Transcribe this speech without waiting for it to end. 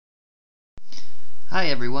Hi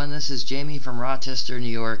everyone, this is Jamie from Rochester, New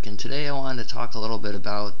York, and today I wanted to talk a little bit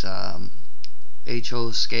about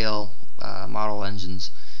HO scale model engines.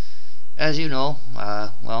 As you know,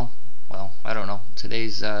 I don't know.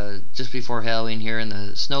 Today's just before Halloween here, and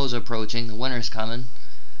the snow's approaching. The winter's coming.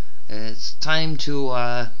 It's time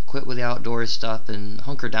to quit with the outdoor stuff and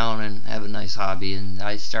hunker down and have a nice hobby. And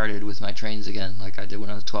I started with my trains again, like I did when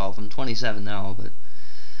I was 12. I'm 27 now, but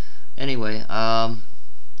anyway,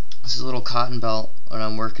 this is a little cotton belt what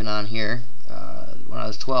I'm working on here. When I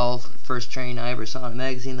was 12, first train I ever saw in a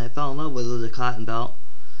magazine I fell in love with was a cotton belt.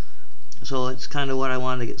 So it's kind of what I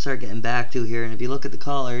wanted to start getting back to here. And if you look at the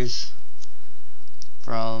colors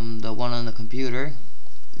from the one on the computer,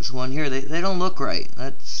 this one here, they don't look right.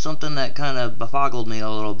 That's something that kind of befuddled me a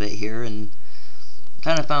little bit here, and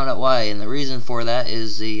kind of found out why. And the reason for that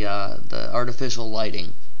is the artificial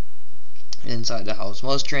lighting inside the house.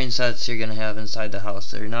 Most train sets you're going to have inside the house,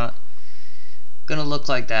 they're not going to look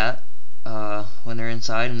like that when they're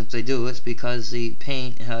inside, and if they do, it's because the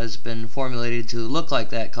paint has been formulated to look like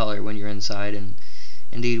that color when you're inside, and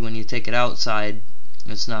indeed when you take it outside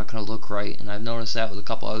it's not going to look right. And I've noticed that with a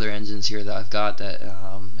couple other engines here that I've got that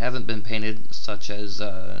haven't been painted, such as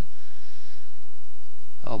oh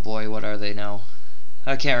boy, what are they now?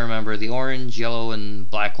 I can't remember. The orange, yellow, and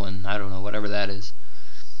black one. I don't know, whatever that is.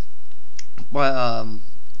 But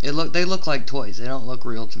they look like toys. They don't look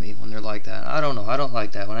real to me when they're like that. I don't know. I don't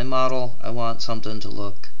like that. When I model, I want something to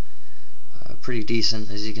look pretty decent.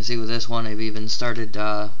 As you can see with this one, I've even started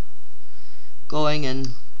going and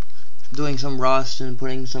doing some rust and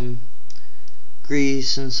putting some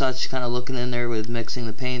grease and such, kind of looking in there with mixing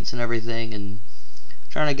the paints and everything, and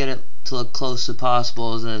trying to get it to look close as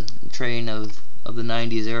possible as a train of the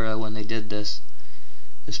 90s era when they did this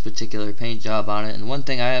particular paint job on it. And one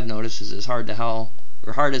thing I have noticed is it's hard as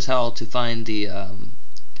hell to find the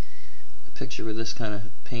picture with this kind of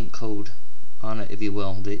paint code on it, if you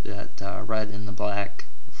will, that red and the black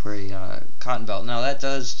for a cotton belt. Now that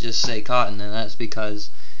does just say cotton, and that's because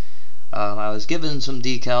I was given some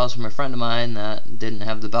decals from a friend of mine that didn't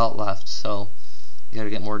have the belt left, so you gotta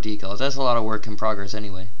get more decals. That's a lot of work in progress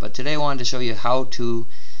anyway. But today I wanted to show you how to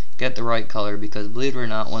get the right color, because believe it or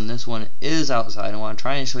not, when this one is outside, I want to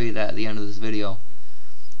try and show you that at the end of this video,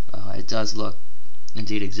 it does look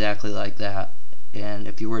indeed exactly like that. And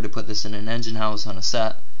if you were to put this in an engine house on a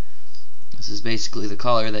set, this is basically the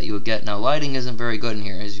color that you would get. Now lighting isn't very good in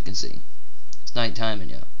here, as you can see. It's nighttime,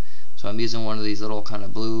 and so I'm using one of these little kind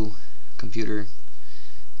of blue computer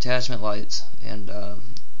attachment lights, and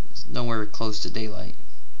it's nowhere close to daylight.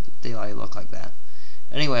 Daylight look like that.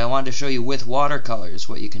 Anyway, I wanted to show you with watercolors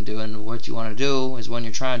what you can do, and what you want to do is when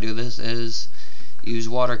you're trying to do this is use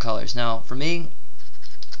watercolors. Now for me,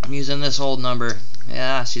 I'm using this old number.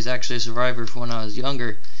 Yeah, she's actually a survivor from when I was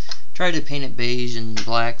younger. Tried to paint it beige and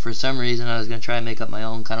black for some reason. I was going to try and make up my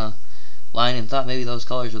own kind of line and thought maybe those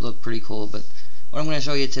colors would look pretty cool. But what I'm going to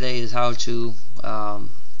show you today is how to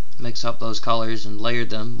mix up those colors and layer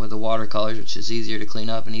them with the watercolors, which is easier to clean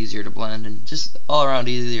up and easier to blend and just all around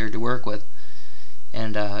easier to work with,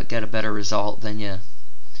 and get a better result than you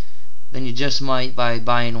just might by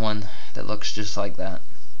buying one that looks just like that.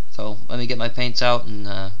 So let me get my paints out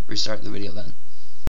and restart the video then.